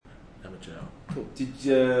amateur. Cool.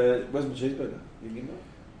 Where's my cheeseburger? You can get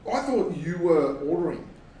one? I thought you were ordering.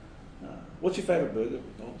 What's your favourite burger at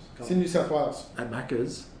McDonald's? It's in New South Wales. At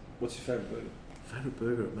Macca's. What's your favourite burger? Favourite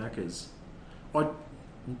burger at Macca's?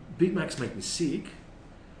 Big Macs make me sick.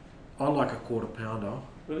 I like a quarter pounder.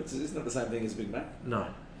 Well, isn't that the same thing as Big Mac? No.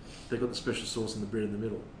 They've got the special sauce and the bread in the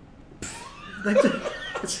middle.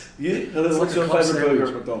 What's your club favourite burger sandwich.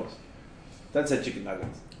 at McDonald's? Don't say chicken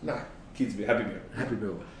nuggets. No, Kids be Happy Meal. Happy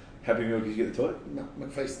Meal. Happy Meal because you get the toy? no,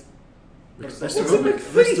 McFeast. They What's still a got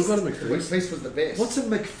McFeast? They still got a McFeast. McFeast was the best. What's a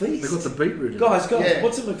McFeast? They got the beetroot in it. Guys, Yeah.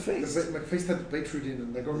 what's a The McFeast? McFeast had the beetroot in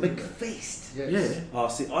and they got McFeast? Yes. Yeah. Oh,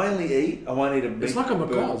 see, I only eat. I won't eat a meat. It's like a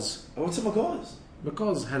burger. McCaw's. Oh, what's a McCaw's?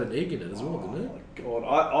 McCaw's had an egg in it as well, Oh didn't it? my god!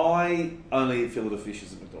 I only eat fillet of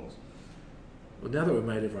fishes at McDonald's. Well, now that we've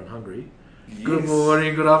made everyone hungry. Yes. Good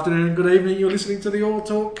morning, good afternoon, good evening. You're listening to the All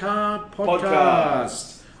Talk Card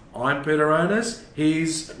podcast. I'm Peter Onis.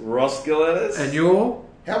 He's... Ross Gillettes. And you're...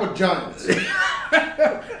 Howard Jones.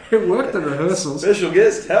 It worked at rehearsals. Special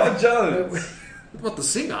guest, Howard Jones. What, the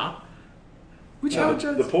singer? Which Howard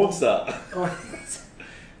Jones? The porn star. Oh,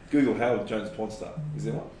 Google Howard Jones porn star. Is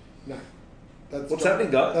there one? No. That's What's John,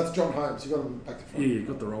 happening, guys? That's John Holmes. You got him back to front. yeah, you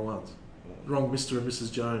got the wrong ones. Wrong Mr. and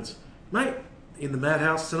Mrs. Jones. Mate, in the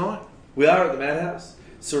Madhouse tonight. We are at the Madhouse,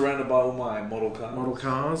 surrounded by all my model cars. Model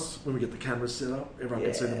cars. When we get the cameras set up, everyone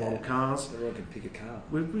can see the model cars. Everyone can pick a car.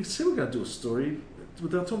 We said we're going to do a story.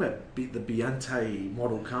 They're talking about the Biante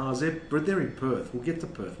model cars. They're in Perth. We'll get to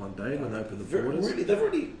Perth one day when they open the borders. Really, they've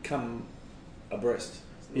already come abreast.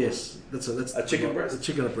 Yes, that's A chicken breast? A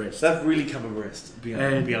chicken abreast. They've really come abreast.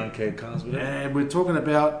 And- Bianca cars. And we're talking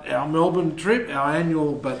about our Melbourne trip, our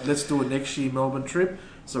annual, but let's do it next year, Melbourne trip.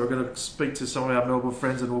 So we're going to speak to some of our Melbourne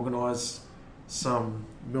friends and organise some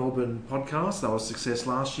Melbourne podcasts. That was a success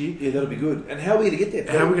last year. Yeah, that'll be good. And how are we going to get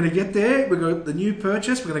there? How are we going to get there? We've got the new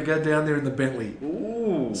purchase. We're going to go down there in the Bentley.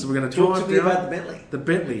 Ooh. So we're going to Talk drive to me down about the Bentley. The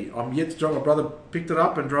Bentley. I'm yet to drive. My brother picked it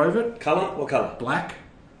up and drove it. Colour? What colour? Black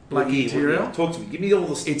What year? interior. Talk to me. Give me all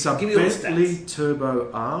the. It's a give me all the Bentley stats.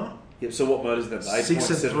 Turbo R. Yep. So what motor's that? 6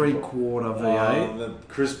 and 3/4 V8. Oh, the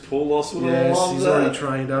Chris Poulos would have Yes, loved he's that. already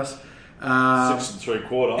trained us. 6 and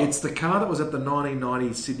 3/4. It's the car that was at the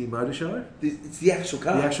 1990 Sydney Motor Show. It's the actual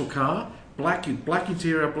car. The actual car. Black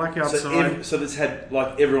interior, black outside. So it's had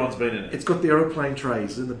like everyone's been in it. It's got the aeroplane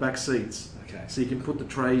trays in the back seats. Okay. So you can put the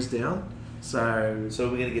trays down. So So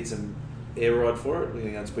we're going to get some air ride for it. We're going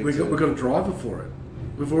to go and speak we've to. got a driver for it.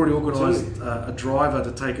 We've already organised Really? a driver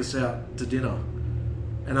to take us out to dinner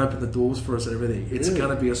and open the doors for us and everything. It's Really?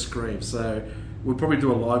 going to be a scream. So we'll probably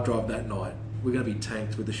do a live drive that night. We're going to be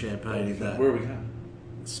tanked with the champagne in that. Where are we going?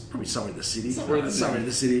 It's probably somewhere in the city. Somewhere in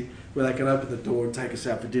the city. Where they can open the door and take us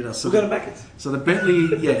out for dinner. So We're going to make it. So the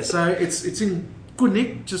Bentley, yeah. So it's in good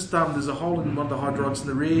nick. Just there's a hole in one of the hydraulics in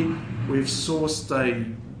the rear. We've sourced a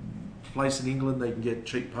place in England they can get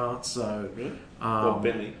cheap parts. So Really?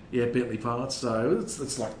 Bentley. yeah, Bentley parts. So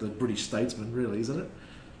it's like the British Statesman, really, isn't it?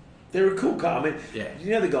 They're a cool car. I mean, Yeah.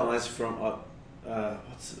 you know the guys from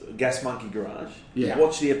what's Gas Monkey Garage? Yeah.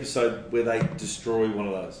 Watch the episode where they destroy one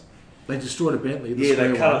of those. They destroyed a Bentley. The Yeah,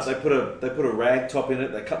 they square cut ones. it. They put a rag top in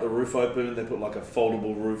it. They cut the roof open. They put like a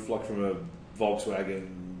foldable roof, like from a Volkswagen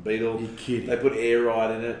Beetle. You're kidding. They put air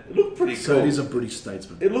ride in it. It looked pretty So cool. it is a British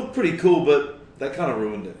Statesman. It looked pretty cool, but they kind of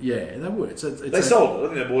ruined it. Yeah, they would. They sold it.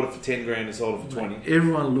 I think they bought it for 10 grand and sold it for 20.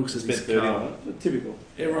 Everyone looks at Spent this 30 car. on it. Typical.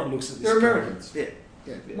 Everyone looks at this They're car. Americans. Yeah.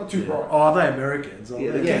 Yeah, not too bright. Oh, are they Americans? Yeah,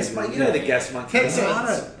 the gas monkey. You know the gas monkey. Texans.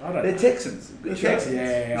 I don't They're know. Texans. Good show. Texans.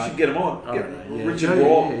 Yeah, You should get them on. I Get don't know, yeah. Richard,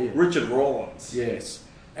 Yeah. Richard Rollins. Yes.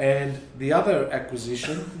 And the other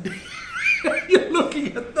acquisition, you're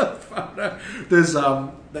looking at the photo. There's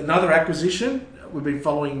another acquisition. We've been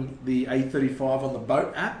following the A35 on the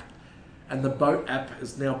Boat app, and the Boat app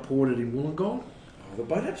is now ported in Wollongong. Oh, the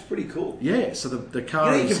boat app's pretty cool. Yeah, so the You car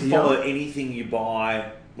know you is can here follow anything you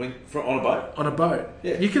buy on a boat. on a boat.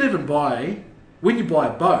 Yeah. You can even buy, when you buy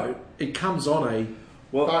a boat, it comes on a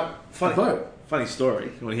Well, boat. funny story.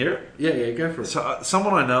 You want to hear it? Yeah, go for it. So,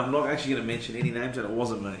 someone I know, I'm not actually going to mention any names, and it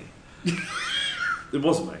wasn't me. It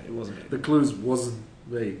wasn't me. It wasn't me. The clues wasn't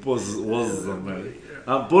me. It wasn't me.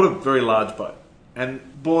 Bought a very large boat. And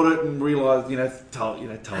bought it and realised, told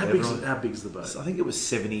everyone. How big's the boat? I think it was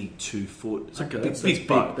 72 foot. It's a Okay, big, that's big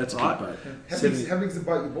boat. That's a right? big boat. How big's the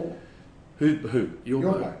boat you bought? Who? Your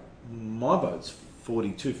Your boat. boat. My boat's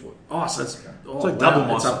 42 foot. Oh, so it's, It's like double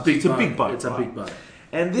my It's size. a big It's a boat. big boat, It's a right? big boat.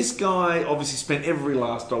 And this guy obviously spent every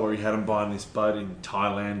last dollar he had on buying this boat in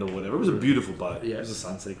Thailand or whatever. It was a beautiful boat. Yeah. It was a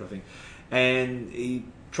Sunseeker, I think. And he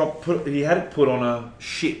had it put on a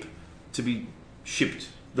ship to be shipped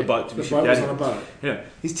the boat to be The shipped boat out was here. on a boat. Yeah,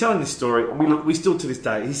 he's telling this story. We still to this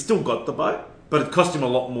day, he's still got the boat, but it cost him a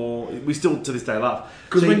lot more. We still to this day laugh.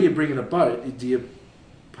 Because So when he- you bring in a boat, do you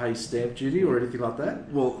pay stamp duty or anything like that?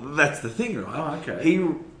 well, that's the thing, right? Oh, okay.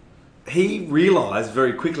 He realised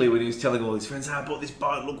very quickly when he was telling all his friends, I bought this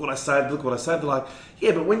boat, look what I saved, look what I saved. They're like,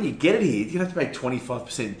 yeah, but when you get it here, you have to pay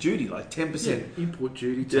 25% duty, like 10%. Import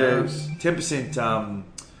duty, Yeah, tariffs. 10%,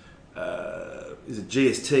 is it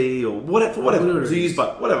GST or whatever, Whatever it was a it is. used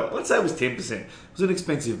boat, whatever. Let's say it was 10%. It was an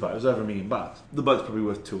expensive boat. It was over $1 million. The boat's probably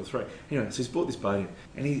worth 2 or 3. Anyway, so he's bought this boat in,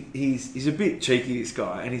 and he's a bit cheeky, this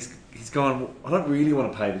guy, and he's gone, well, I don't really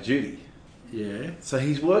want to pay the duty. Yeah. So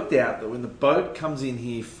he's worked out that when the boat comes in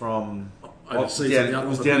here from Overseas, down, on it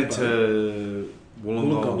was the down big boat. into Wollongong,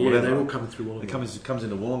 or Wollongong, yeah, whatever. they're all coming through Wollongong. It comes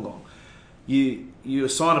into Wollongong. You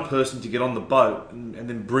assign a person to get on the boat and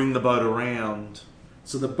then bring the boat around.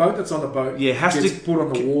 So the boat that's on the boat Has gets to put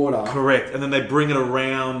on the water. Correct, and then they bring it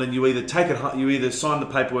around, and you either you either sign the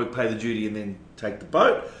paperwork, pay the duty, and then take the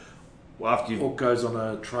boat, after you, Or goes on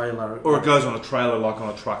a trailer. or it goes on a trailer, like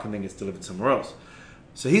on a truck, and then gets delivered somewhere else.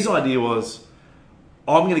 So his idea was,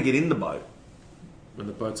 I'm going to get in the boat when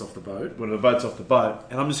the boat's off the boat. when the boat's off the boat,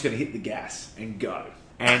 and I'm just going to hit the gas and go.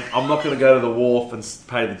 And I'm not going to go to the wharf and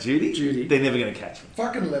pay the duty. They're never going to catch me.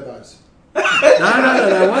 Fucking Lebos.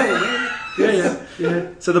 No, wait. Yeah.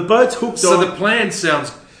 So the boat's hooked So on. the plan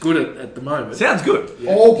sounds good at the moment. Sounds good.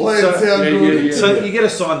 All plans So- sound yeah, good. yeah. So you get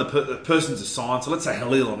assigned, the person's assigned. So let's say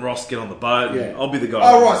Halil and Ross get on the boat, and Yeah. I'll be the guy.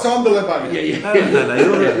 Oh, right, so I'm the Lebo. Yeah. No,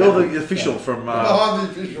 you're the official from... Oh, I'm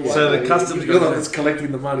the official one. So the customs You're the one goes... that's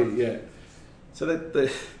collecting the money, yeah. So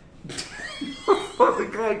the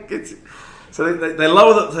guy gets... So they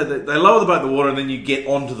lower they lower the boat in the water, and then you get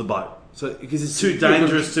onto the boat. So because it's too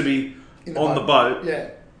dangerous to be In on the boat. Yeah.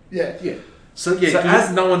 Yeah. So So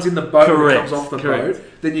as no one's in the boat when it Correct, comes off the correct. boat,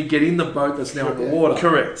 then you get in the boat that's now in the Yeah. water.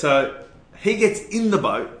 Correct. So he gets in the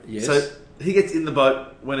boat. Yes. So he gets in the boat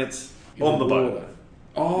when it's In on the boat. water.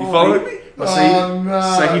 Oh, You following me? I see. Oh, no.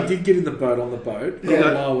 So he did get in the boat on the boat. Yeah.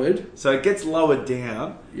 Got lowered. So it gets lowered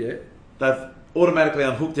down. Yeah. They've automatically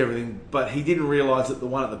unhooked everything, but he didn't realise that the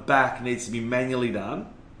one at the back needs to be manually done.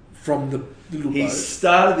 From the little He boat.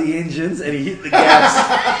 started the engines and he hit the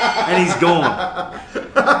gas and he's gone.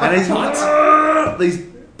 And he's these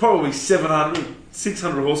probably 700,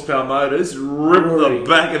 600 horsepower motors ripped the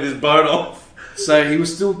back of his boat off. So he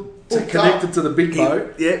was still connected to the big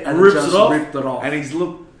boat. and rips just it off. ripped it off. And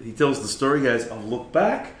he tells the story, he goes, I've looked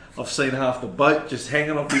back, I've seen half the boat just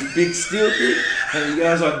hanging off this big steel thing, and he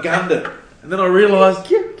goes, I gunned it. And then I realised, I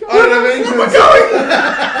don't have engines.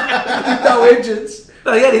 no engines.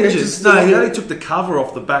 no, he had engines. just No, he still- only took the cover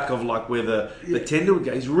off the back of like where the tender would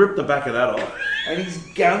go. He's ripped the back of that off, and he's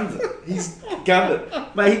gunned it. He's gunned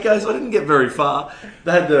it. Mate, he goes, I didn't get very far.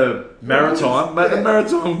 They had the Maritime. Mate, the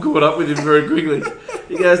Maritime caught up with him very quickly.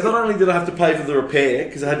 He goes, not only did I have to pay for the repair,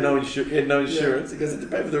 because I had no insurance. He goes, I had to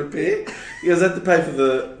pay for the repair. He goes, I had to pay for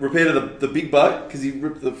the repair to the big boat, because he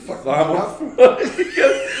ripped the arm off. He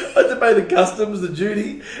goes, I had to pay the customs, the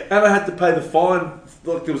duty, and I had to pay the fine.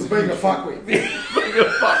 Like there was Being a huge- fuckwit. being a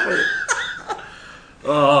fuckwit.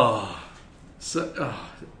 Oh. So,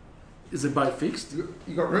 is the boat fixed? You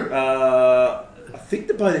got room? I think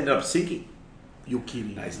the boat ended up sinking. You're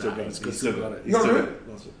kidding. No, he's still got it. He's He's still got it. You got He's still room?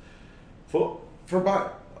 got it. For? For a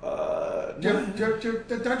boat? No.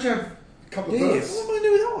 Don't you have a couple of Yeah, berths? what am I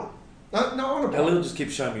doing with that one? No, I want a Halil boat. just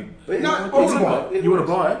keeps showing me. No, I want a boat. You want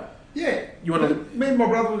to buy it? Yeah. You want to? Me and my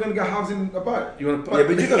brother were going to go halves in a boat. You want to? Yeah,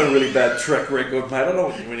 but you've got a really bad track record, mate. I don't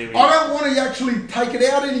want you anywhere. I don't want to actually take it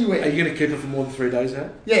out Are anywhere. you going to keep it for more than 3 days now?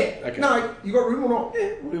 Yeah. Okay. No, you got room or not?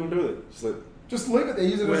 Yeah, what do you want to do with it? Just like Just leave it there.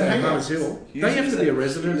 Use it as a Well, hangout. Mars Hill. Use Don't you have it to as be a a-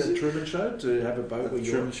 resident use at it. Truman Show to have a boat where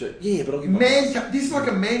Truman you're? shit. Yeah, but I'll give my This is like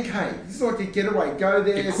a man cave. This is like a getaway. Go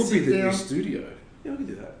there, It could be sit the down. new studio. Yeah, we can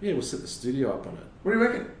do that. Yeah, we'll set the studio up on it. What do you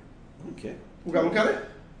reckon? Okay. We'll go look at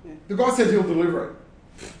it. The guy said he'll deliver it.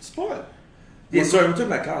 Spot. Yeah, sorry, we're talking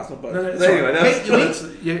about cars, not boats. No, it's Anyway, all now right. it's But it's-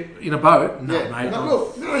 yeah, in a boat? No, Yeah. mate. No,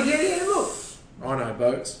 look. No, yeah, look. I know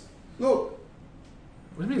boats. Look.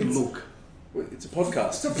 What do you mean, look? it's a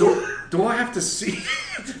podcast. It's a Do I have to sit?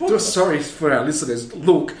 Sorry for our listeners.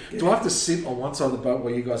 Look, do I have to sit on one side of the boat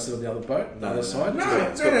while you guys sit on the other boat? The other side? No,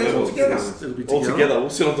 It's got it's all levels. together. It'll be All together, we'll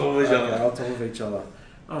sit on top of each Okay, other. on top of each other.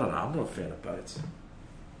 I don't know. I'm not a fan of boats.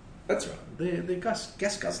 That's right. They're gas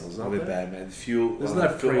guzzlers, I'll aren't be they? bad, man. Fuel. There's I no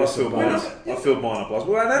feel Prius mine. of boats. I filled mine up last.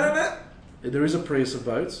 Well, no. There is a Prius of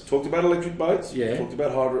boats. Talked about electric boats. Yeah. Talked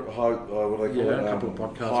about hybrid. What do they call Yeah, it? a couple of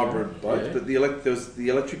podcasts Hybrid ago. boats. Yeah. But there's the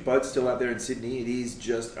electric boat's still out there in Sydney. It is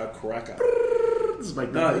just a cracker. doesn't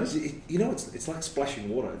make No, that noise. it's like splashing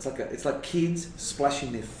water. It's like kids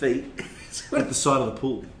splashing their feet at the side of the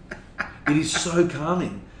pool. It is so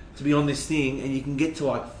calming to be on this thing, and you can get to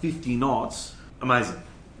like 50 knots. Amazing.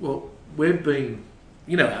 Well, we've been,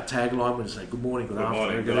 our tagline when we say good morning, good afternoon,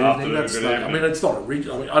 morning, good good evening. afternoon, That's good like, evening. I mean, it's not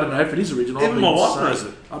original. I mean, I don't know if it is original. Even my wife knows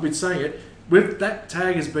it. I've been saying it. That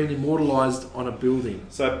tag has been immortalised on a building.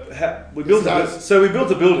 So we built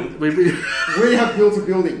a building. We have built a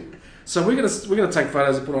building. So we're gonna take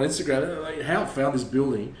photos and put on Instagram. Like, Hal found this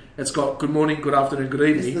building. It's got good morning, good afternoon, good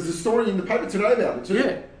evening. There's a story in the paper today about it too.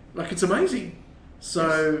 Yeah, like it's amazing.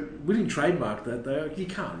 So we didn't trademark that though. You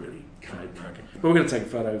can't really trademark it. But we're going to take a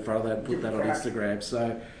photo in front of that and put Give that it on a crack. Instagram.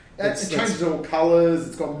 So It changes all colours.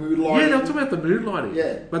 It's got mood lighting. yeah, they're talking about the mood lighting.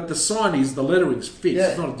 Yeah. But the sign is the lettering's fixed. Yeah.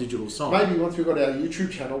 It's not a digital sign. Maybe once we've got our YouTube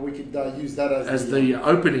channel, we could use that as the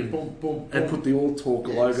opening boom, boom, and boom. put the All Talk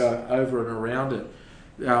Yes. logo over and around it.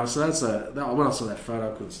 So that's when I saw that photo,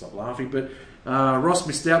 I couldn't stop laughing. But Ross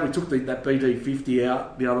missed out. We took that BD50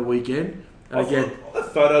 out the other weekend. And again,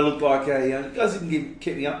 That photo looked like you guys didn't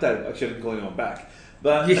keep me updated. Actually, I didn't call anyone back.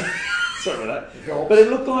 But sorry about that. Helps. But it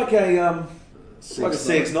looked like a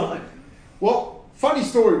CX-9. Well, funny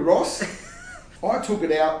story, Ross. I took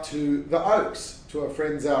it out to the Oaks, to a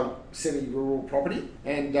friend's semi-rural property,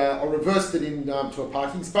 and I reversed it in to a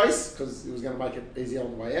parking space because it was going to make it easier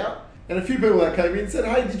on the way out. And a few people that came in said,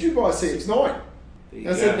 "Hey, did you buy a CX-9?" And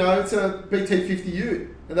I said, "No, it's a BT50U."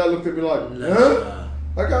 And they looked at me like, "Huh?"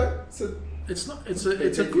 Okay, so it's not. It's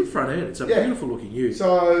a good front end. It's a Yeah. beautiful looking ute.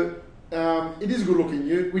 So it is a good looking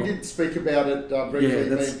ute. We did speak about it briefly,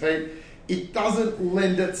 me and Pete. It doesn't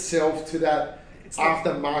lend itself to that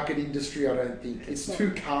aftermarket industry, I don't think. It's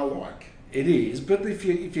too car-like. It is, but if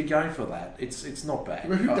you're going for that, it's not bad. I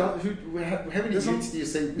mean, how many utes do you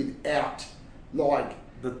see without, like,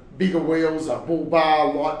 The bigger wheels, a bull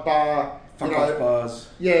bar, light bar? fuck off bars,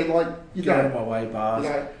 Yeah, like, you get out of don't. my way bars. You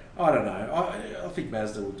know, I don't know. I think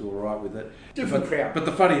Mazda will do all right with it. Different crowd. But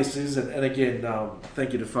the funniest is, and again,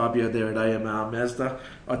 thank you to Fabio there at AMR Mazda.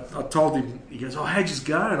 I told him, he goes, "Oh, how'd you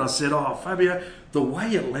go?" And I said, "Oh, Fabio, the way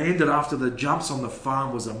it landed after the jumps on the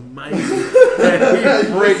farm was amazing." And he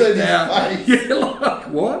You freaked said his out. face. Yeah, like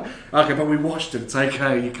what? Okay, but we watched it. It's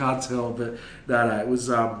okay. You can't tell, but no, it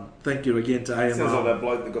was. Thank you again to AMR. Sounds like that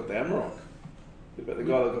bloke that got the Amarok. About the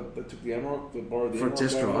guy that took the Amarok, that borrowed the For a Amarok.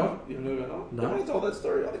 test going drive? out. You know that? No. Have I told that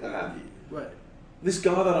story? I think I have. Wait. This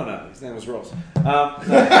guy that I know, his name was Ross.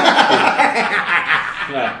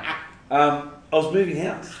 I was moving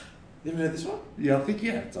house. You ever heard this one? Yeah, I think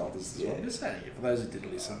you have told us this Yeah. one. Just say it for those who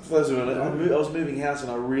didn't listen. For those who don't know, I was moving house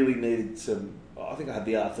and I really needed some. I think I had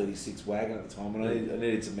the R36 wagon at the time, and I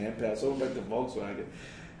needed some manpower, so I went back to Volkswagen.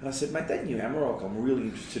 And I said, "Mate, that new Amarok, I'm really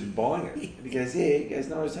interested in buying it." And he goes, "Yeah." He goes,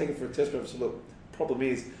 "No, I was taking it for a test drive." I said, "Look, problem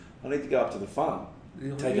is, I need to go up to the farm,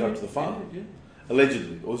 take it up to the farm, Yeah.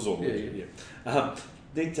 allegedly." Or this is all Yeah, allegedly.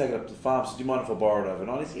 Need to take it up to the farm. So, "Do you mind if I borrow it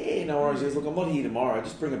overnight?" He said, "Yeah, no worries." He goes, "Look, I'm not here tomorrow.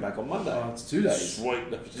 Just bring it back on Monday." Oh, it's 2 days. Sweet.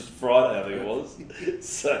 It was just Friday, I think it was.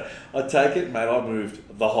 So I take it, mate. I moved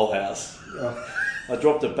the whole house. Oh. I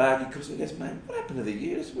dropped it back. He comes and goes, "Mate, what happened to the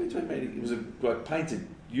ute?" I said, "What are you talking about?" It was a like, painted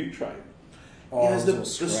ute tray. Oh, He goes, it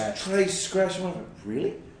was all the scratched. tray scratched. I went,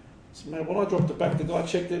 "Really?" So, mate, when I dropped it back, the guy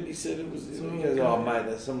checked it. He said it was. He goes, "Oh,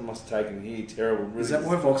 mate, someone must have taken it here. Terrible." Really. Is that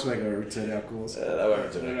why Volkswagen returned our calls? They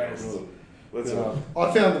won't return it. That's all.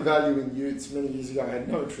 I found the value in utes many years ago. I had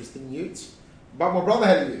no interest in utes. But my brother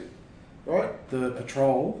had a ute, right? The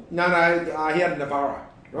patrol. No, he had a Navara,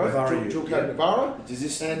 right? Navara ute, Dual yeah. cab Navara. Does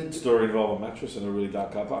this And- story involve a mattress and a really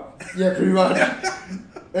dark car park? Yeah, pretty much.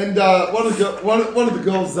 And one of the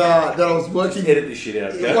girls that I was working Edit this shit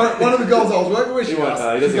out. Yeah. one of the girls I was working with, she He won't goes,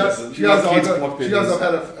 know, he doesn't she listen. goes, She got kids I've blocked got- in she goes, this.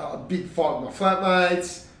 I've had a big fight with my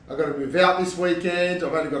flatmates. I've got to move out this weekend.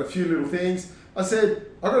 I've only got a few little things. I said,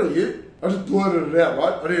 I got a ute. I just blurted it out,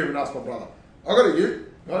 right? I didn't even ask my brother. I got a ute,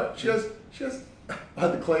 right? She goes, I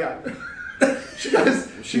had the Clio. she goes,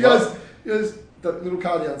 the little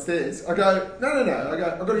car downstairs. I go, no. I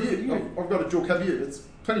go, I've got a ute. I've got a dual cab ute. It's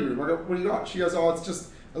plenty of room. I go, what do you got? She goes, oh, it's just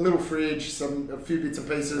a little fridge, a few bits and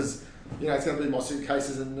pieces. You know, it's going to be my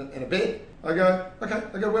suitcases and a bed. I go, okay.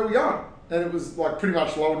 I go, where are we going? And it was like pretty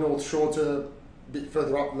much Lower North Shore to a bit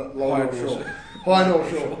further up, Lower High North North Shore. Shore. High North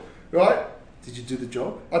Shore, right? Did you do the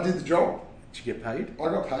job? I did the job. Did you get paid? I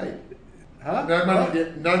got paid. Huh? No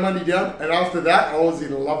money down. And after that, I was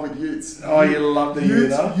in love with utes. Oh, you love the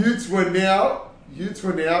ute, huh? Utes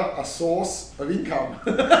were now a source of income.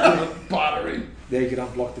 Bartering. There you can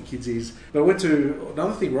unblock the kids' ears. But I went to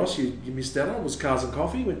another thing, Ross. You missed out on was Cars and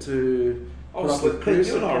Coffee. Went to I was sleeping.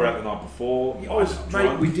 You and I were out the night before. I was Mate,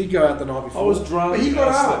 drunk. we did go out the night before. I was drunk. But you got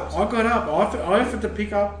I up. slept. I got up. I offered to pick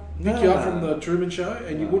you up from the Truman Show,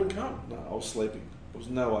 and you wouldn't come. No, I was sleeping. There was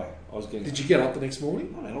no way. I was getting. Did you get up the next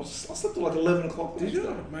morning? No, man, I slept till like 11 o'clock. Did you?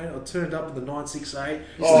 Mate, I turned up with the 968.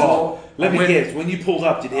 Oh, let me guess. When you pulled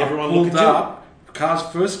up, did everyone look at you? Up.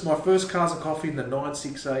 My first Cars and Coffee in the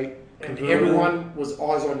 968. And everyone was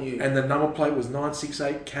eyes on you. And the number plate was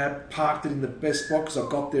 968 cab. Parked it in the best spot because I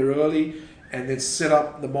got there early, and then set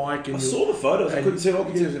up the mic. And I saw the photos. I couldn't see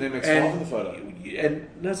what there was an MX-5 in the photo. And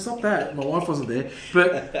no, it's not that. My wife wasn't there.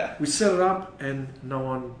 But we set it up, and no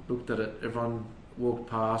one looked at it. Everyone walked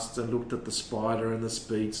past and looked at the Spider and the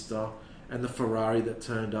Speedster and the Ferrari that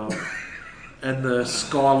turned up. And the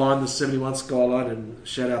Skyline, the 71 Skyline, and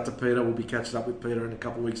shout out to Peter. We'll be catching up with Peter in a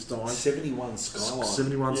couple of weeks' time. 71 Skyline.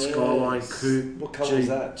 71 Skyline Coupe. What colour was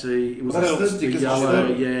that? It was Well, the stickers yellow,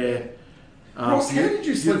 on it. yeah. Ross, how did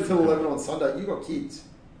you sleep till beautiful. 11 on Sunday? You got kids.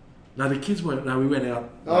 No, the kids weren't. No, we went out.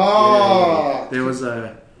 Oh. Yeah. There was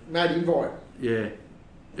a. Made invite. Yeah.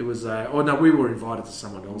 It was a. Oh, no, we were invited to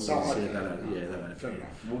someone else's. Oh, okay. That. Fair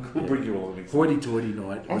enough. We'll bring you along next Hoity-toity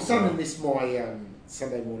night. I'm starting to miss my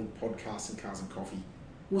Sunday morning podcast and Cars and Coffee.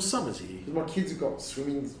 Well, summer's here. My kids have got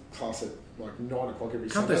swimming class at like 9 o'clock every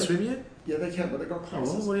Can't Sunday. they swim yet? Yeah, they can, but they've got Oh,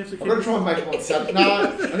 classes. well, what do you have to I've got to try and make them on Saturday. No,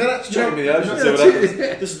 and then actually, Check in the ocean, see no, what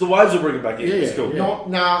happens. This is the waves will bring it back in. Yeah, It's cool.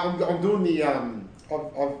 yeah. I'm doing the.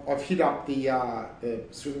 I've hit up the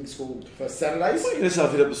swimming school for Saturdays. You're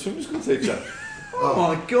yourself hit up the swimming school teacher. Oh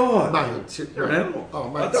my god. Mate, You're an animal. Oh,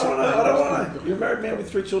 mate. I don't want to. You're a married man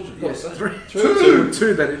with 3 children. Yes, Yes. two.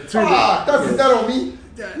 Two. Don't put that on me.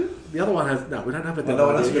 The other one has. No, we don't have it. No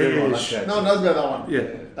one else got everyone. Yeah, Okay. No one knows about that one.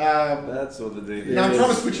 Yeah. That's what the deal is. No, I'm trying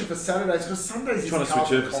to switch it for Saturdays because Sundays is Trying to cars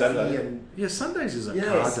switch it and for coffee Saturday. and Yeah, Sundays is a car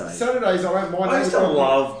yes, day. Saturdays I don't mind. I used to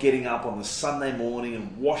love getting up on the Sunday morning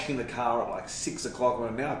and washing the car at like 6 o'clock,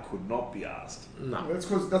 and now I could not be asked. No. That's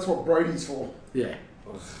because that's what Brody's for. Yeah.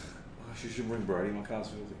 Ugh. I should bring Brody. My car's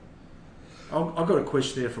filthy. I got a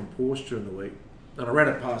questionnaire from Porsche during the week, and I ran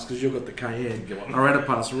it past because you've got the Cayenne. Get one. I ran it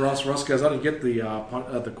past Ross. Ross goes, I didn't get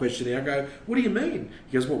the questionnaire. I go, what do you mean?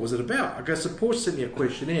 He goes, what was it about? I go, so Porsche sent me a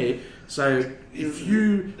questionnaire. So if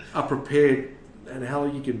you are prepared, and how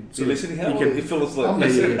you can... So listening, how you can, you fell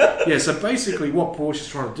asleep. Yeah, so basically what Porsche is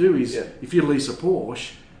trying to do is, if you lease a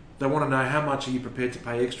Porsche, they want to know how much are you prepared to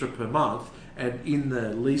pay extra per month, and in the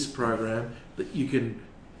lease program that you can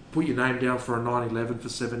put your name down for a 911 for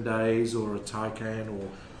 7 days, or a Taycan,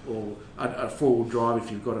 or a four-wheel drive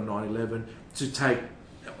if you've got a 911, to take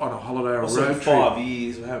on a holiday or a Also, road trip. 5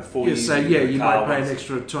 years, we have 4 Yeah, years. so in yeah, the you car might pay an once.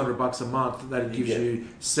 extra $200 a month. That gives get- you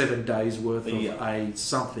 7 days worth of Yeah. a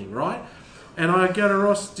something, right? And I go to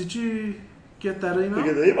Ross, did you get that email? Didn't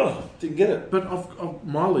get the email. Didn't get it. But of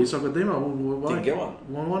my lease, I got the email. Why, Didn't get one.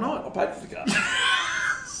 Why I not? paid for the car.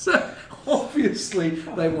 So obviously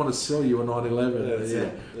they want to sell you a 911. Yeah, that's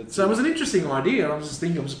it. That's So it. it was an interesting idea, and I was just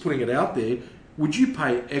thinking, I'm just putting it out there. Would you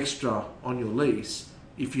pay extra on your lease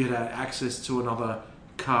if you had access to another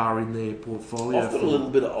car in their portfolio? I've got a little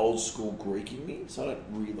bit of old school Greek in me, so I don't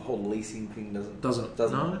really, the whole leasing thing doesn't.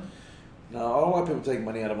 No, No, I don't like people taking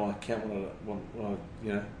money out of my account when I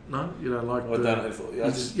you know. no, you don't like. I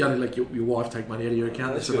don't. You only let your wife take money out of your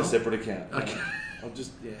account. I That's just got a enough. separate account. Okay. I'm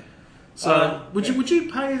just So would you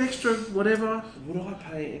pay an extra whatever? Would I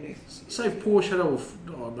pay an extra? Say if Porsche had, or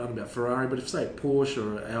I don't know about Ferrari, but if say Porsche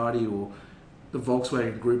or Audi or the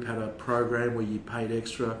Volkswagen Group had a program where you paid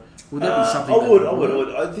extra, would that be something? I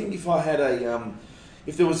would. I think if I had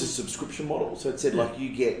if there was a subscription model, so it said like you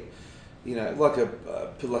get, you know, like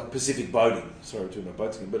like Pacific Boating. Sorry, we're talking about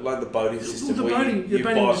boats again, but like the boating system the where boating you boating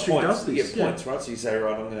buy industry points, does this, you get yeah. points, right? So you say,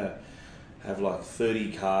 right, I'm going to have like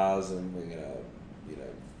 30 cars, and we're going to, you know.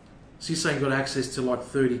 So you're saying you got access to like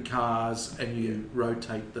 30 cars and you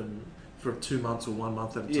rotate them for 2 months or 1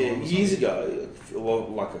 month at a time? Yeah, or years something? ago, well,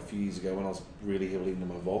 like a few years ago when I was really heavily into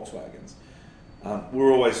my Volkswagens, we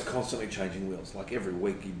were always constantly changing wheels. Like every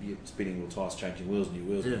week you'd be spinning wheel tyres, changing wheels, new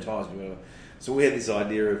tyres, new whatever. So we had this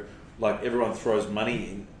idea of like everyone throws money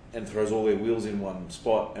in and throws all their wheels in one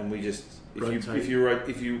spot, and we just if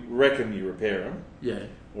you reckon you repair them, Yeah.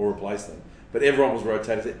 or replace them. But everyone was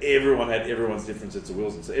rotated. So everyone had everyone's different sets of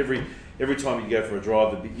wheels, and so every time you go for a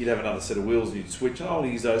drive, you'd have another set of wheels, and you'd switch. Oh, I'll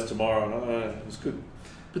use those tomorrow. And it was good.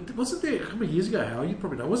 But wasn't there, how many years ago, Hal, you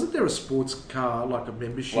probably know, wasn't there a sports car, like a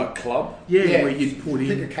membership? Like club. yeah, Yeah, where you'd put in...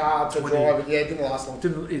 pick a car to 20 drive it. Yeah, it didn't last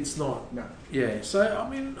long. It's not. No. Yeah, so, I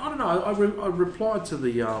mean, I don't know. I replied to the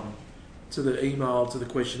email, to the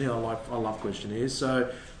questionnaire. I love questionnaires. So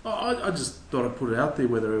I just thought I'd put it out there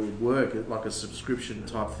whether it would work, like a subscription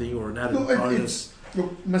type thing or an added Look, bonus.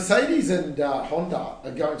 Look, Mercedes and Honda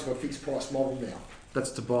are going to a fixed price model now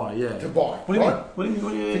That's to buy, yeah. to buy. What do you mean? right? What do you mean?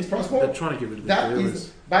 What do you mean? Fixed price They're model. trying to get rid of the That dealers.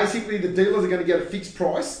 is basically the dealers are going to get a fixed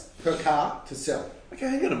price per car to sell. Okay,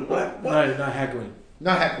 hang on a minute. What? No haggling.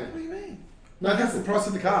 No haggling. What do you mean? No, that's the price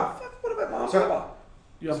of the car. What about my So- umbrella?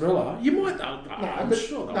 Your umbrella? You might. No, I'm but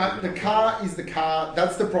sure. they'll no, give the it a car is the car.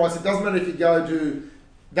 That's the price. It doesn't matter if you go to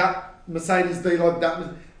that Mercedes dealer.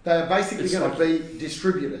 They're basically It's going like- to be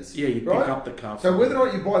distributors. Yeah, you pick right? up the car. So from- whether or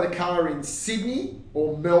not you buy the car in Sydney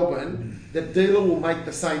or Melbourne, the dealer will make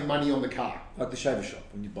the same money on the car. Like the shaver shop,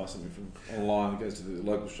 when you buy something from online, it goes to the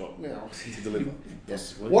local shop Now, to deliver.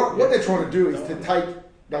 Possibly, what yeah. they're trying to do is to take.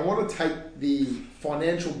 They want to take the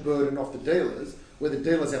financial burden off the dealers, where the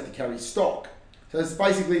dealers have to carry stock. So it's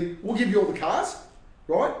basically, we'll give you all the cars,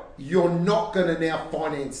 right? You're not going to now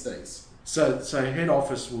finance these. So head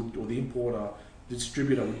office would, or the importer, the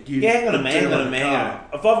distributor would give. Yeah, hang on a the minute, hang dealer on a the minute. car.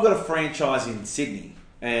 If I've got a franchise in Sydney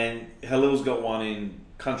and Halil's got one in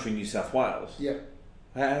country New South Wales, Yeah.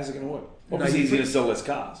 how's it going to work? No, Obviously, you he's going put- to sell less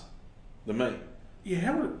cars than me. Yeah,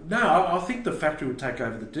 how would, no, I think the factory would take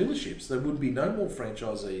over the dealerships. There would be no more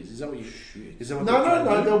franchisees. Is that what you? Is that what No, they're no,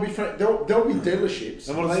 trying to no. do? There'll be dealerships.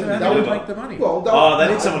 And what So do they how do? do they Deliver? make the money? Well, Oh, they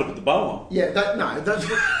no. need someone to put the bow on. Yeah,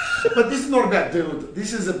 but this is not about dealer.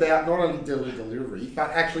 This is about not only dealer delivery,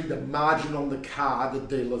 but actually the margin on the car the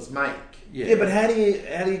dealers make. Yeah, but how do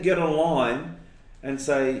you get online and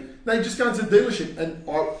say, They just go into the dealership, and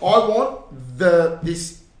I want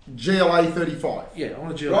this GLA 35. Yeah, I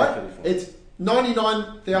want a GLA Right? 35. It's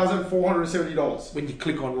 $99,470. When you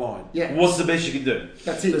click online. Yeah, what's the best you can do?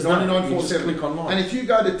 that's it. There's $99,470. no- you just click online. And if you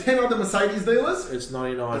go to 10 other Mercedes dealers, It's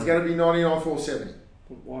 99. it's going to be $99,470.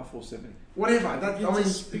 Why 470? Whatever. That, I mean,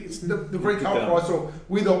 It's- the retail down. price or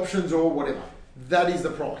with options or whatever. That is the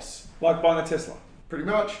price. Like buying a Tesla, Pretty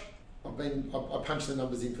much. I punched the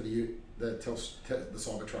numbers in for the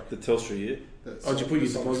Cybertruck. the Telstra year. Oh, did you put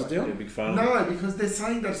your deposit Yeah, down? big phone. No, because they're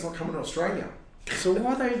saying that it's not coming to Australia. So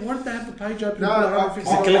why did they have the page open? No, and put I-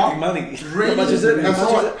 150? They're collecting money. Reading, How much is it? That's How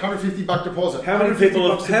much is right, it? $150 deposit. How many 150 people?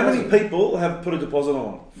 bucks How many deposit. people have put a deposit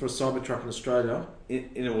on For a Cybertruck in Australia?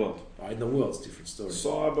 in a world? Oh, in the world, it's a different story.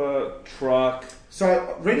 Cyber truck.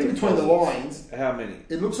 So, reading between the lines, How many?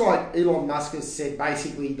 it looks like Elon Musk has said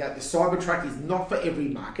basically that the Cybertruck is not for every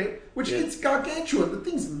market, which Yeah. it's gargantuan. The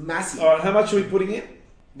thing's massive. All right, how much are we putting in?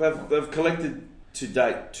 They've collected to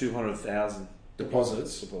date 200,000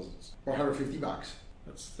 Deposits. deposits. Or $150.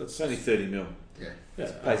 That's It's only 30 mil. Yeah. yeah,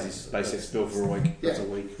 Pays his SpaceX bill for a week. That's Yeah. a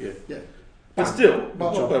week. Yeah. Yeah. But still,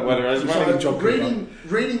 But- not that whether it's So- money. Job reading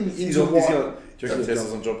He's into on, he's what, got, do you reckon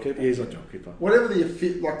Tesla's on JobKeeper? Yeah, he's a JobKeeper. whatever the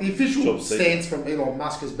official Job seeker. stance from Elon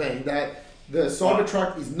Musk has been that the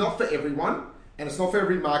Cybertruck is not for everyone and it's not for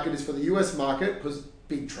every market. It's for the US market because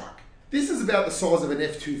big truck. This is about the size of an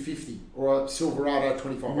F250 or a Silverado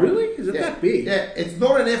 2500. Really? Is it that big? Yeah, it's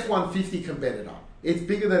not an F150 competitor. It's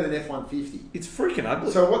bigger than an F150. It's freaking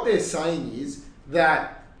ugly. So what they're saying is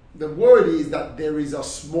that the word is that there is a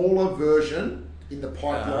smaller version in the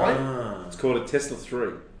pipeline, Ah. It's called a Tesla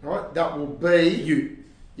 3. right? That will be You.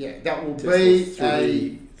 that will Tesla be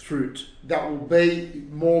Through fruit. that will be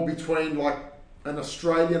more between like an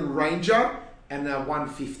Australian Ranger and a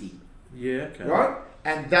 150, Yeah, okay. right?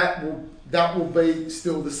 And that will be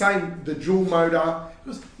still the same. The dual motor,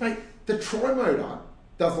 because mate, the tri motor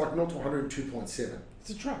does like 0 to 102.7. It's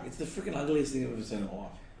a truck. It's the freaking ugliest thing I've ever seen in my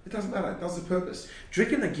life. It doesn't matter. It does the purpose. Do you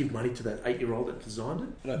reckon they give money to that 8-year-old that designed it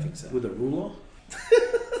I don't think so. with a ruler?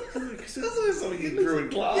 That's always something you drew in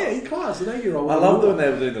class. Yeah, in class, an 8-year-old. I with a love ruler. when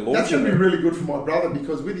they were doing the launch. That's going to be of it. really good for my brother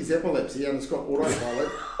because with his epilepsy and it's got autopilot,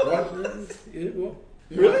 right? Yeah, well,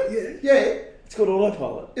 Really? Yeah. It's called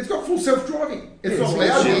autopilot. It's got full self-driving. It's Yeah, not it's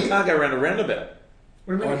loud. Shit, What you can't go around a roundabout.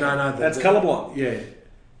 do you mean? oh no, That's colourblind. Yeah,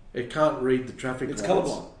 it can't read the traffic. It's lights,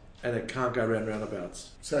 colourblind. and it can't go around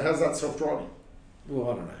roundabouts. So how's that self-driving?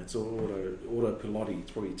 Well, I don't know. It's auto pilotti.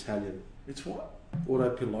 It's probably Italian. It's what? Auto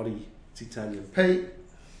pilotti. It's Italian. Pete,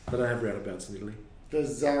 They don't have roundabouts in Italy.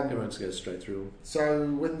 does Everyone just goes straight through them. so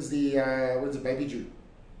when's the baby due?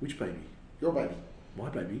 Which baby? Your baby. My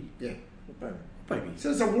baby. Yeah. What baby?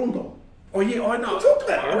 So it's a Wollongong. Oh yeah, I know. We talked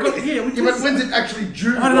about it I already. got, yeah, we Yeah, but when's it actually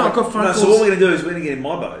due? I don't know. I got phone No, calls. so what we're going to do is we're going to get in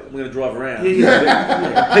my boat. We're going to drive around.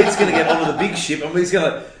 Yeah. Pete's going to get onto the big ship, and we're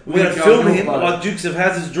going We're to gonna film go on him your boat. like Dukes of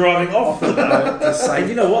Hazzard's driving off the boat. to save And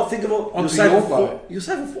you know what? Think of all. You'll Onto save, your boat. you'll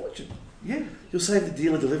save a fortune. Yeah. You'll save the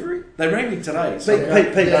dealer delivery? They rang me today.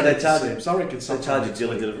 Pete, no, they charge you. So I reckon They sometime charge you next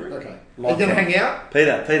dealer week. delivery? Okay. Like Are you going to that. hang out?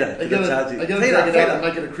 Peter, Are you they going charge to you. take Peter, it out and Peter,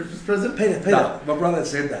 make it a Christmas present? Peter. No, my brother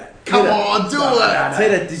said that. Come Peter. on, do No,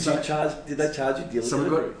 it! Peter, So- did they charge you dealer So we've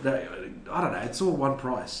delivery? got, I don't know, it's all one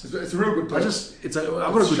price. It's a real good deal.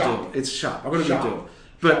 I've got a good Sharp. deal. It's sharp. I've got a Sharp. good deal.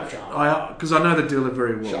 But Sharp. because I know the dealer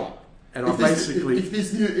very well. Sharp. And if I this, basically... if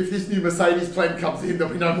this new Mercedes plan comes in,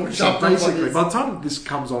 there'll be no more So sharp things like basically, this. by the time this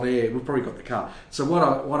comes on air, we've probably got the car. So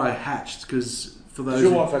what I hatched, because for those... Does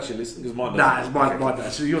your who- wife actually listen? Because mine Nah, doesn't. it's my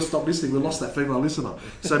dad. So you'll stop listening. We lost that female listener.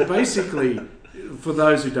 So basically, for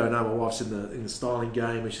those who don't know, my wife's in the styling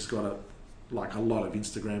game, and she's got a lot of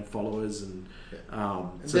Instagram followers, and And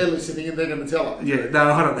they're listening and they're going to tell her. yeah,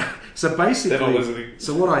 no, I don't know. So They're not basically, listening.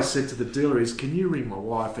 so what I said to the dealer is, can you ring my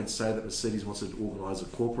wife and say that Mercedes wants to organise a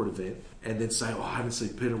corporate event, and then say, oh, I haven't seen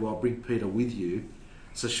Peter, well, I'll bring Peter with you.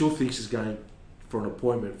 So she'll think she's going for an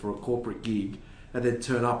appointment for a corporate gig, and then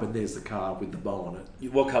turn up and there's the car with the bow on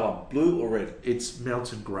it. What colour? Blue or red? It's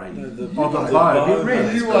mountain grey. No, the- the the bow, bow.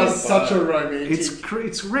 red. You are such a romantic.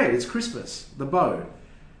 It's red. It's Christmas. The bow,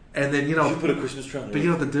 and then You should put a Christmas tree on But you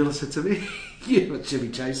know what the dealer said to me? Yeah, but Chevy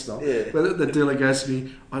Chase style. Yeah. But the dealer goes to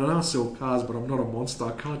me, I don't know, I sell cars, but I'm not a monster.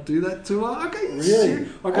 I can't do that to her. Okay, Really?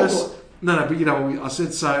 I go, no, but you know, I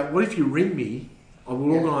said, so what if you ring me? I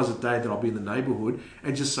will organise a day that I'll be in the neighbourhood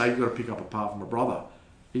and just say you've got to pick up a part for my brother.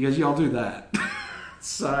 He goes, yeah, I'll do that.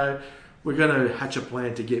 So we're going to hatch a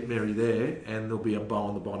plan to get Mary there, and there'll be a bow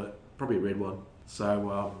on the bonnet, probably a red one.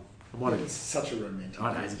 So I might It's have... such a romantic.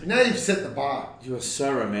 I know. Now you've set the bar. You are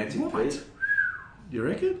so romantic, What? Pete. You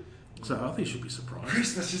reckon? So I think you should be surprised.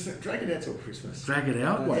 Christmas, just drag it out till Christmas. Drag it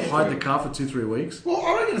out? What, Yeah. hide the car for 2-3 weeks? Well,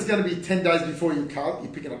 I reckon it's going to be 10 days before you're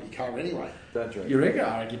picking up your car anyway. Don't drink. You reckon?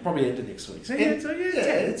 I reckon you probably enter next week. So Drag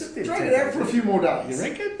it out for a few more days. You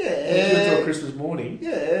reckon? Yeah. Until Christmas morning.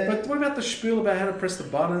 Yeah. But what about the spiel about how to press the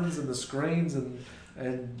buttons and the screens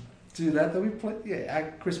and do that? That we play? Yeah,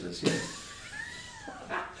 at Christmas. Yeah.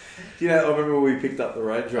 You know, I remember we picked up the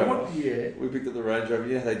Range Rover. Yeah. We picked up the Range Rover.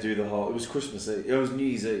 You know how they do the whole... It was Christmas Eve. It was New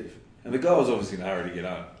Year's Eve. And the guy was obviously in a hurry to get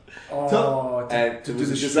home. Oh, And to it do was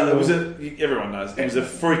the just... spiel. It was everyone knows. It was a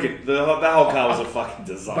freaking... The whole car was a fucking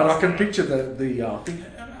disaster. But I can picture the thing.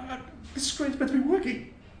 This screen's meant to be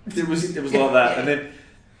working. It was like that. And then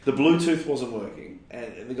the Bluetooth wasn't working.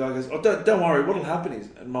 And the guy goes, oh, don't worry. What'll happen is...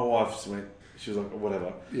 And my wife just went... She was like, oh,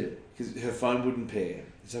 whatever. Yeah. Because her phone wouldn't pair.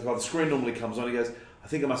 It's like, oh, the screen normally comes on. He goes, I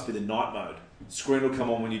think it must be the night mode. The screen will come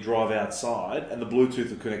on when you drive outside, and the Bluetooth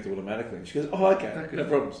will connect automatically. And she goes, oh, okay, no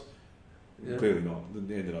problems. Yeah. Clearly not.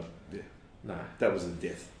 It ended up, yeah. No. That was the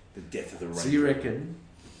death of the Range. So you reckon?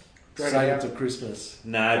 Drag Say it it out. till Christmas.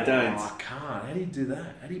 No, don't. Oh, I can't. How do you do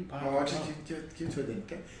that? How do you park? Oh, the just car? give it to it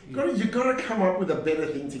then. You've got to come up with a better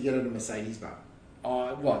thing to get at a Mercedes bar.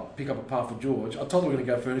 What? Pick up a part for George. I told her we're going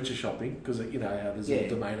to go furniture shopping because you know how there's a Yeah.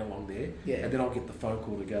 domain along there. Yeah. And then I'll get the phone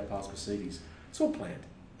call to go past Mercedes. It's all planned.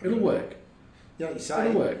 It'll work. You know what you say?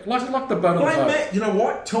 It'll work. Like the boat on the Well, boat. mate, you know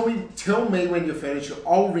what? Tell me when you're furniture.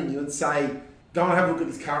 I'll ring you and say, go and have a look at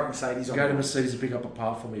this car at Mercedes. Go to Mercedes and pick up a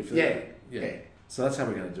part for me. For Yeah. yeah. Yeah. So that's how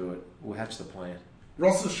we're going to do it. We'll hatch the plan.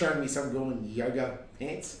 Ross was showing me some girl in yoga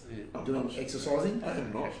pants Yeah. doing exercising. I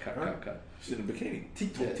am not. Cut. She's in a bikini.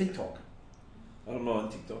 TikTok, Yeah. TikTok. I don't know on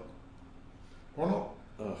TikTok. Why not?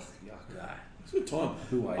 Ugh, yuck. Nah. It's a good time.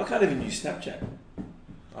 Who I are can't even use Snapchat.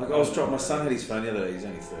 Like I was trying. My son had his phone the other day. He's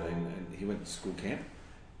only 13, and he went to school camp.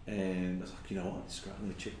 And I was like, you know what? Scrap. I'm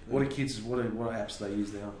gonna check. What are kids? What apps do they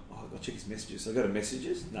use now? Oh, I got to check his messages. So I go to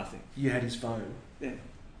messages. Nothing. You had his phone. Yeah.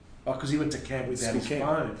 Oh, because he went to camp without School his camp.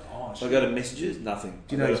 phone. Oh, So I shit. go to messages. Nothing.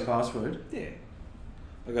 Do you I know go his to- password? Yeah.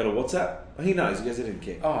 I go to WhatsApp. He knows. He goes, I didn't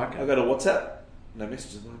care. Oh, I okay. go to WhatsApp. No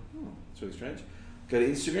messages. I'm like, oh, that's really strange. Go to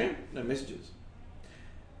Instagram. No messages.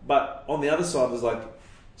 But on the other side, there's like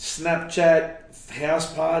Snapchat,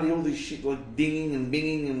 house party, all this shit like dinging and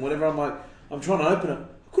binging and whatever. I'm like, I'm trying to open it.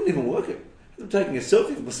 I couldn't even work it. I'm taking a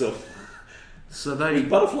selfie of myself So they with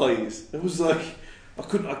butterfly ears. It was like I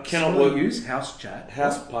cannot so work. they use house chat.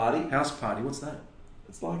 House party. House party. What's that?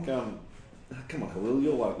 It's like come on, Khalil,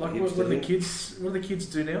 you're like Like the what hipster do the here. kids? What do the kids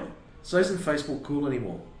do now? So isn't Facebook cool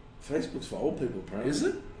anymore? Facebook's for old people, apparently. Is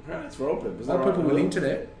it? Apparently, it's for old people. Is A lot that of people right, with Khalil?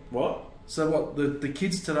 internet. What? So what? The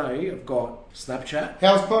kids today have got Snapchat.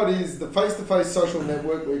 House Party is the face-to-face social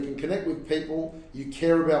network where you can connect with people you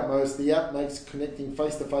care about most. The app makes connecting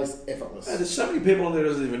face-to-face effortless. There's so many people on there who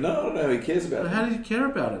doesn't even know. I don't know who cares about But it. how do you care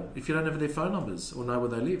about it if you don't have their phone numbers or know where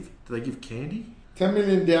they live? Do they give candy? 10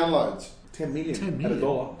 million downloads. 10 million. 10 At million.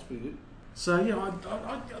 $1. That's pretty good. So yeah,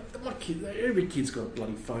 my kid, every kid's got a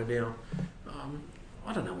bloody phone now.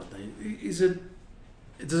 I don't know what they is it.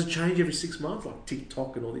 Does it change every 6 months, like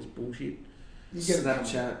TikTok and all this bullshit? You get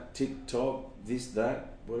Snapchat, TikTok, this,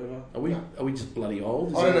 that, whatever. Are we just bloody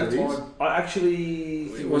old? Is I that don't what have it is? time. I actually...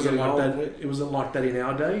 It wasn't like that. It wasn't like that in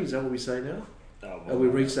our day. Is that what we say now? Have we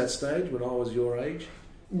reached that stage when I was your age?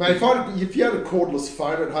 Mate, if you had a cordless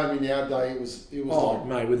phone at home in our day, it was like,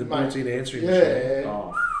 mate, with a built-in answering yeah. machine.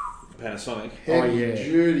 Oh, Panasonic. heavy yeah.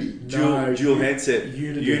 duty. Dual handset.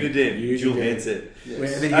 Uniden. Dual handset. Yes. Where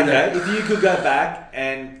then you get Okay, if you could go back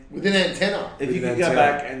and... With an antenna. If With you an could go antenna.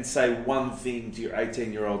 back and say one thing to your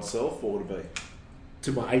 18-year-old self, what would it be?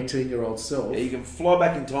 to my 18-year-old self Yeah, you can fly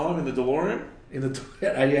back in time in the DeLorean. in the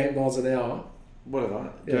at 88 miles an hour.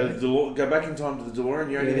 Whatever. Yeah. Go back in time to the DeLorean.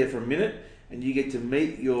 You're only Yeah. there for a minute, and you get to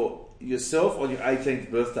meet yourself on your 18th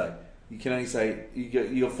birthday. You can only say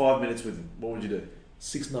you got 5 minutes with him. What would you do?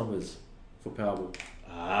 6 numbers for Powerball.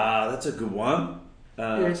 Ah, that's a good one.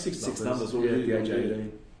 Yeah, six numbers. What would Yeah, you the age do?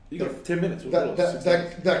 18. You got 10 minutes. What That, else?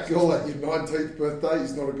 that girl at your 19th birthday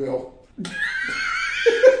is not a girl.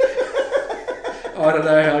 I don't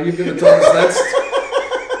know how you're going to tell us that.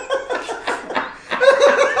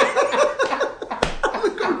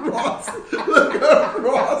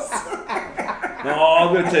 Ross. No,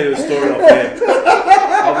 I'm going to tell you a story off here.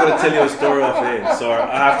 I'm going to tell you a story off here. Sorry,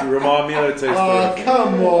 I have to remind me. I'm going to tell you a story Oh, off here.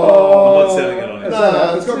 come I'm on. not selling it on here.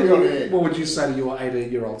 No, it's got to be on air. What would you say to your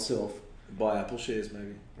 18-year-old self? Buy Apple shares,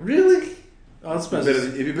 maybe. Really? Oh, I suppose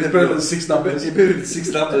If you're it's better than 6 numbers. You're better than 6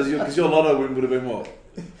 numbers, because your lotto win would have been what?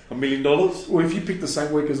 $1 million? Well, if you picked the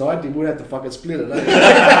same week as I did, we'd have to fucking split it. Eh?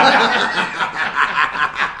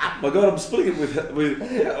 My God, I'm splitting it with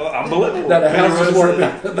unbelievable. No, the house is more It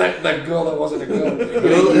about that girl that wasn't a girl.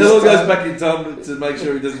 all goes back in time to make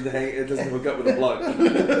sure he doesn't hook up with a bloke.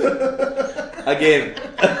 Again.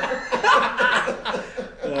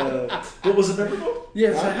 What was the memorable?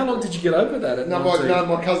 Yeah, so how long did you get over that at No, 19?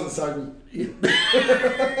 my cousin saved me.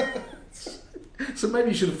 So maybe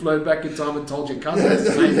you should have flown back in time and told your cousin. Get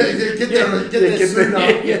there sooner.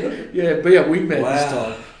 Yeah, be a wingman Wow. this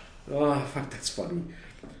time. Oh, fuck, that's funny.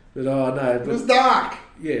 But, oh, no. It was But, dark.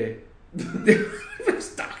 yeah. It was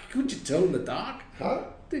dark. Couldn't you tell in the dark? Huh?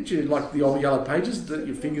 Didn't you, like the old yellow pages, that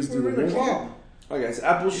your fingers We do were the in a walking? club. Okay, so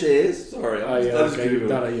Apple shares. Sorry, Oh, yeah, that was okay, good.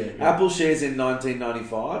 no, yeah. Apple shares in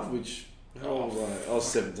 1995, which how old was I? I was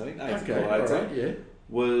 17, 18, Okay, or 18, alright, yeah.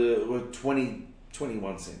 were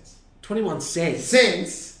 21 cents. 21 cents?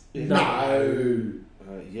 Cents? Yeah. No.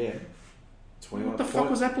 Yeah. 21. What the fuck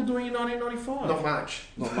was Apple doing in 1995? Not much.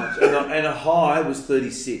 Not much. And a high was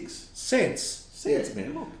 36 Cents? cents,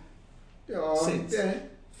 man. Look. Oh, Cents. yeah.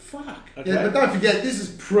 Fuck. Okay. Yeah, but don't forget, this is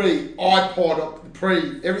pre-iPod,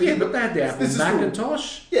 pre-everything. Yeah, but they had the Apple This is still-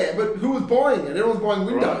 Macintosh. Yeah, but who was buying it? Everyone's buying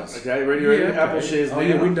Windows. Right. Okay, ready? Yeah, okay. Apple shares Oh, now.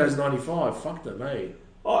 yeah, Windows 95. Fuck them, mate.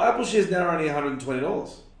 Oh, Apple shares now are only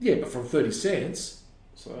 $120. Yeah, but from 30 cents.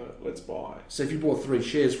 So let's buy. So if you bought 3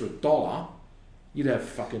 shares for $1, you'd have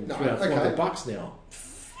fucking No, $400 now.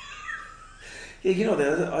 Yeah, you know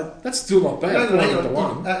that. That's still not bad. Hang 400 to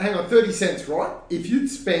on, 1. hang on, 30 cents, right? If you'd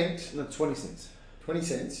spent No, 20 cents. 20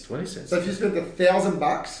 cents, 20 cents. so if you spent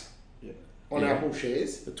 $1,000 Yeah. on Yeah. Apple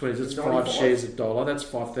shares, The 20, that's it's 5 95. shares $1. That's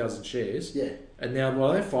 5,000 shares. yeah, And now,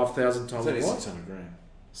 what are they? 5,000 It's times only what? 600 grand.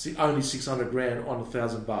 See, only 600 grand on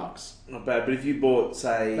 $1,000. Not bad, but if you bought,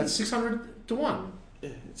 say, That's 600 to 1 yeah,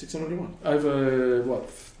 600 to 1. over, what,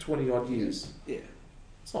 20 odd years. Yeah,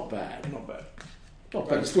 It's not bad. not bad. Not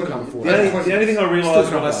bad. You still can't afford The it. only thing I Still realised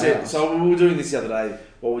can't when I buy a said, house. so we were doing this the other day,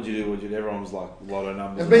 what would you do? Everyone was like, lotto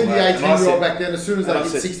numbers. and being the all that. And I 18-year-old said, back then, as soon as and they I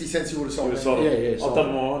hit said- 60 cents, you would have you sold would've it. sold it. Yeah, yeah, I'll sold double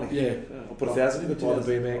it. my money. Yeah. I'll put 1,000 in it. Buy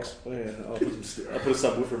the BMX. Yeah, I'll put a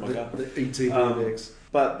subwoofer in my car. The ET BMX.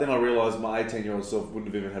 But then I realised my 18-year-old self wouldn't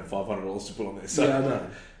have even had $500 to put on there. So, Yeah, I know.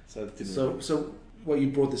 so it didn't. So, well, you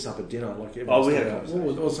brought this up at dinner, like Oh, we had a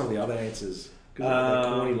what were some of the other answers? Because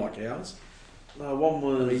they're corny like ours. no, one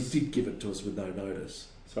I mean, was. you did give it to us with no notice.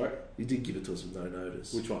 Sorry, You did give it to us with no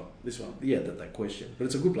notice. which one? This one. Yeah, that question. But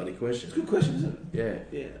it's a good bloody question. It's a good question, isn't Yeah. it?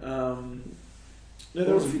 Yeah. Yeah,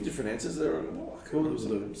 there was a few different answers there. What was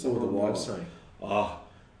what were the wives saying?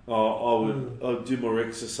 I'd do more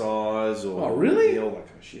exercise, or Oh, really? Yeah, all that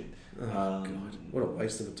kind of shit. Oh, God. What a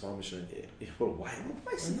waste of a time machine. Yeah, what a waste! What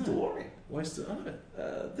a waste of the I know. DeLorean. Waste of, I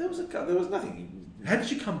know. There was nothing. How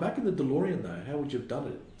did you come back in the DeLorean, though? How would you have done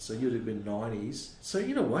it? So you'd have been 90s. So,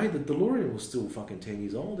 in a way, the DeLorean was still fucking 10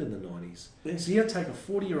 years old in the 90s. Yeah. So you take a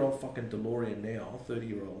 40-year-old fucking DeLorean now,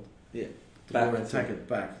 30-year-old, Yeah. DeLorean, Back. take it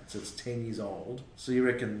back, so it's 10 years old. So you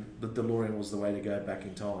reckon the DeLorean was the way to go back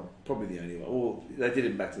in time? Probably the only one. Well, they did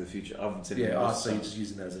it in Back to the Future. I haven't seen it. Yeah, so you're just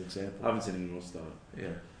using that as an example. I haven't seen it in North Star. Yeah.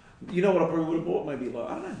 You know what I probably would have bought? Maybe like,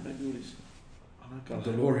 I don't know, maybe we'll just, I don't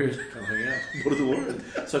know, DeLorean. Can't hang out. Bought a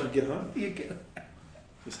DeLorean so I could get home. You get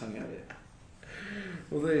Just hung out there.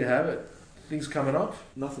 Well, there you have it. Things coming off?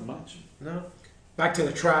 Nothing much. No. Back to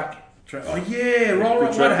the track. Oh yeah, right. Good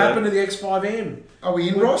What track, happened to the X5M? Are we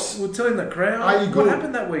in, Ross? We're telling the crowd. Are you What good?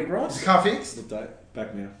 happened that week, Is Ross? the car fixed? Good day.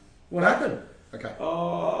 Back now. What happened? Okay.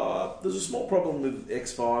 There's a small problem with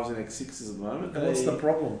X5s and X6s at the moment. And what's the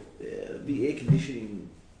problem? The air conditioning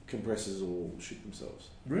compressors all shoot themselves.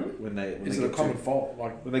 Really? When they Is get it a common too, fault?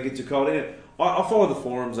 Like, when they get too cold? Anyway, I follow the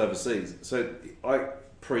forums overseas, so I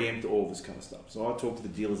preempt all this kind of stuff. So I talk to the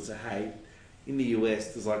dealers and say, hey, in the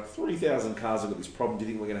US, there's like 3,000 cars that got this problem. Do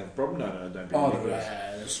you think we're going to have a problem? No, don't be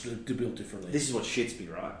ridiculous. they're built differently. This is what shits me,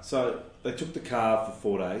 right? So they took the car for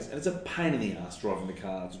 4 days, and it's a pain in the ass driving the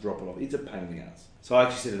car to drop it off. It's a pain in the ass. So I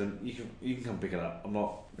actually said to them, you can come pick it up. I'm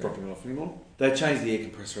not dropping it off anymore. They changed the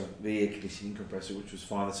air conditioning compressor, which was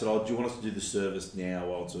fine. They said, do you want us to do the service now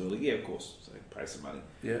while it's early? Yeah, of course. So pay some money.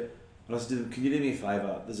 Yeah. And I said to them, can you do me a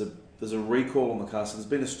favour? There's a recall on the car, so there's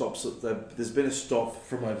been a stop. There's been a stop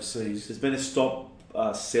From overseas. There's been a stop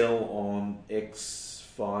sell on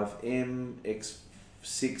X5M,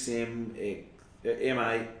 X6M,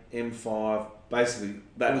 M8, M5, basically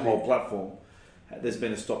that whole platform. There's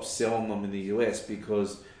been a stop sell on them in the US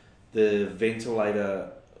because the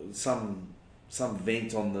ventilator, some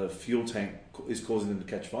vent on the fuel tank is causing them to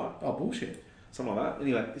catch fire. Oh, bullshit. Something like that.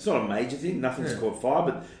 Anyway, it's not a major thing. Nothing's caught fire,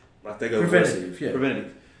 but like they go Preventative, yeah.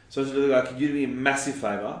 Preventative. So I said, like, could you do me a massive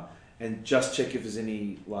favour and just check if there's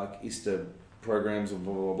any like ISTA programs or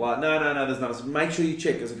blah blah blah. No, there's none. So make sure you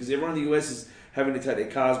check because everyone in the US is having to take their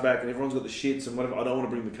cars back and everyone's got the shits and whatever. I don't want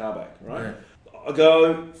to bring the car back, right? Yeah. I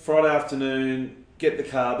go Friday afternoon, get the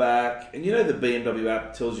car back, and you know the BMW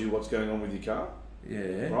app tells you what's going on with your car,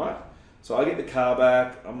 Yeah. right? So I get the car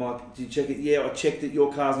back. I'm like, did you check it? Yeah, I checked it.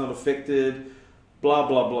 Your car's not affected. Blah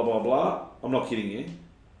blah blah blah blah. I'm not kidding you.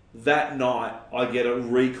 That night, I get a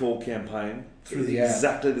recall campaign Through the app.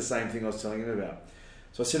 exactly the same thing I was telling him about.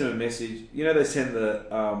 So I sent him a message. You know, they send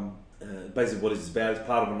the basically what it's about. It's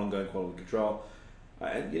part of an ongoing quality control.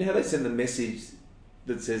 And you know how they send the message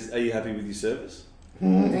that says, "Are you happy with your service?"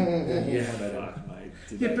 Yeah, how about that? Fuck, mate.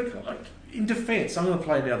 Did Yeah, they but copy? like, in defence, I'm going to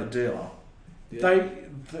play now the dealer. Yeah.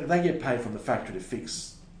 They get paid from the factory to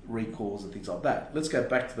fix recalls and things like that. Let's go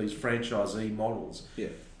back to these franchisee models. Yeah.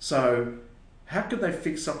 So, how could they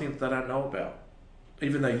fix something that they don't know about?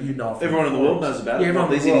 Even though you know. from Everyone in the world knows about it. Yeah, everyone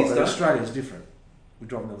in These the world, idiots but don't. Australia's different. We're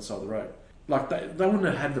driving down the side of the road. Like, they wouldn't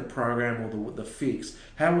have had the program or the fix.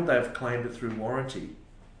 How would they have claimed it through warranty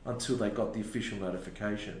until they got the official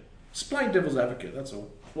notification? Just playing devil's advocate, that's all.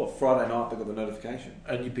 What, Friday night they got the notification?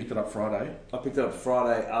 And you picked it up Friday. I picked it up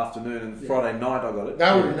Friday afternoon and Yeah. Friday night I got it. They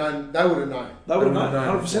would have known. They would have known. They would have They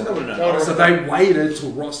known. would've 100% they would have They would've known. So they waited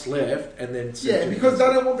till Ross left and then... Yeah, because they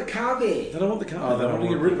don't want the car there. They don't want the car. Oh, they want to get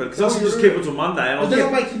want rid of it. it. Because I was just keep it till Monday. And But I'll they're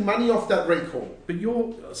get... not making money off that recall. But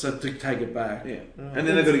you're... So to take it back... Yeah. Oh, And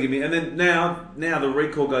then they've got to give me... And then now the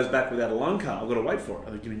recall goes back without a loan car. I've got to wait for Are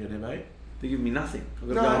it. they giving you an M8? They're giving me nothing. I've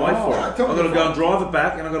got to No, go and wait for no, it. tell I've me got to go the and drive it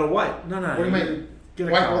back and I've got to wait. No. What do you mean? Get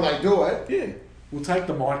a Wait car. while they do it? Yeah. We'll take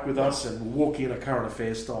the mic with us and we'll walk in a current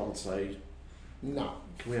affairs style and say, No.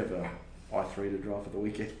 can we have a i3 to drive for the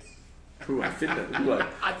weekend? Who would fit that?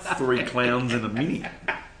 Like 3 clowns in a mini.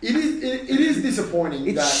 It is disappointing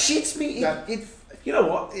It that shits me. that- You know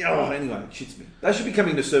what? Anyway, it shits me. They should be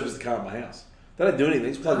coming to service the car at my house. They don't do anything.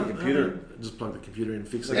 Just plug the computer in. Just plug the computer in and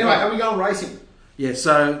fix it. Anyway, are we going racing? Yeah,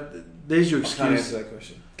 so there's your I can't excuse. answer that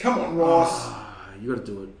question. Come on, Ross. You got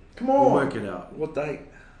to do it. Come We'll on. work it out. What date?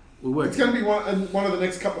 We'll work It's it out. going to be one of the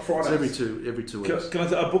next couple of Fridays. It's every two Can, weeks. can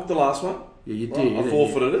I booked the last one, Yeah, you Right, did. I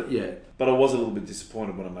forfeited it. Yeah. but I was a little bit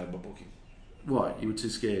disappointed when I made my booking. What? You were too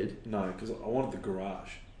scared? No, because I wanted the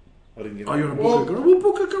garage. I didn't get Oh, it. you want to Well, book a garage? We'll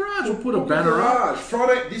book a garage. We'll put a Book banner up. garage.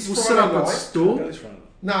 Friday. This We'll set Friday up a night. Go store. this Friday.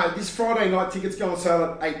 No, this Friday night tickets go on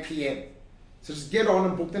sale at 8 p.m. So just get on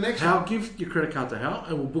and book the next Hal, one. give your credit card to Hal,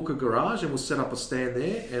 and we'll book a garage, and we'll set up a stand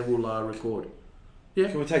there, and we'll record. Yeah,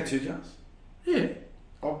 Can we take 2 cars? yeah.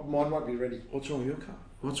 Oh, mine might be ready. What's wrong with your car?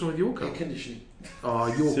 What's wrong with your car? Air conditioning. Oh,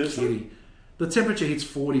 you're Seriously? kidding. The temperature hits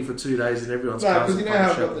 40 for 2 days, and everyone's No, cars because you know are how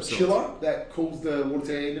I've shut got the themselves. chiller that cools the water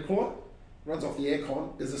to air intercooler? Runs off the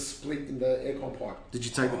aircon. There's a split in the aircon pipe. Did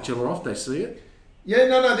you take the chiller off? They see it. Yeah,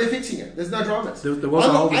 no, they're fixing it. There's no dramas. There was a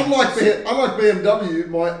holding. Unlike BMW,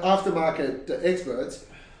 my aftermarket experts,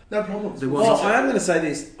 no problems. There was Well, a- I am going to say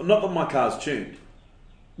this. Not that my car's tuned.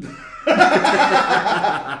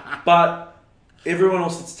 But everyone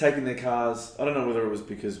else that's taking their cars, I don't know whether it was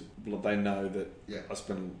because they know that Yeah. I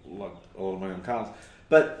spend like a lot of money on cars,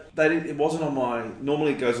 but they didn't, it wasn't on my.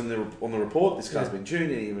 Normally, it goes on the report. This car's Yeah. been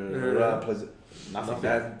tuned. Yeah. Nothing. Nothing.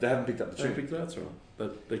 They haven't picked up the They tune. picked that. That's right.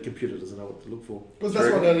 the computer doesn't know what to look for. Because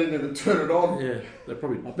that's why they didn't even turn it on. Yeah, they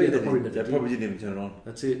probably. I bet they they never probably did. didn't even turn it on.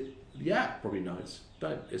 That's it. The app probably knows.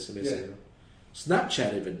 Don't SMS Yeah. anyone.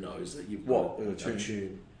 Snapchat even knows that you've What? got a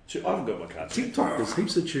tune. I haven't got my card. TikTok, there's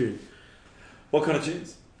heaps of tune. What kind of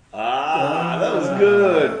tunes? That was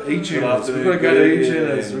good. E-tuners. We've got to go to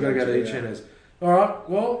E-tuners. We've got to go to E-tuners. All right.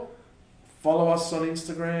 Well, follow us on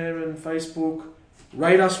Instagram and Facebook.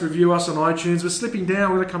 Rate us, review us on iTunes. We're slipping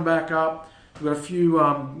down. We're going to come back up. We've got a few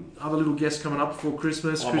other little guests coming up before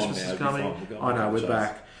Christmas. I'm Christmas on now, is it'll be coming. fine. We'll go I know, on we're the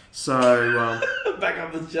back. So Back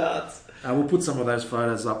up the charts. we'll put some of those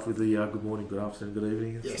photos up with the good morning, good afternoon, good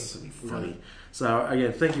evening. It's going to be funny. So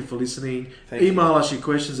again, thank you for listening. Email us your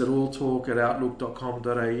questions at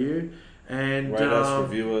alltalk@outlook.com.au. And Rate us,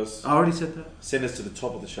 review us. I already said that. Send us to the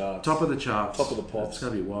top of the charts. Top of the charts. Top of the pops. It's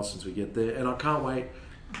going to be a while since we get there. And I can't wait.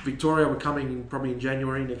 Victoria, we're coming probably in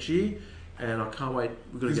January next year. And I can't wait.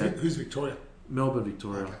 We're going to go. Who's Victoria? Melbourne,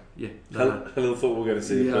 Victoria. Okay. Yeah. I little thought we were going to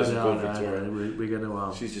see a person called Victoria. We're going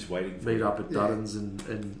to She's just waiting for meet it. up at Duddon's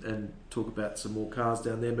and talk about some more cars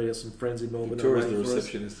down there. Meet up some friends in Melbourne. Victoria's the waiting for us.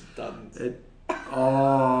 receptionist at Duddon's.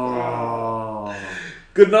 Oh.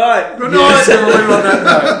 Good night. Good night. We'll leave it on that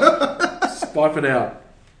note. Bye for now.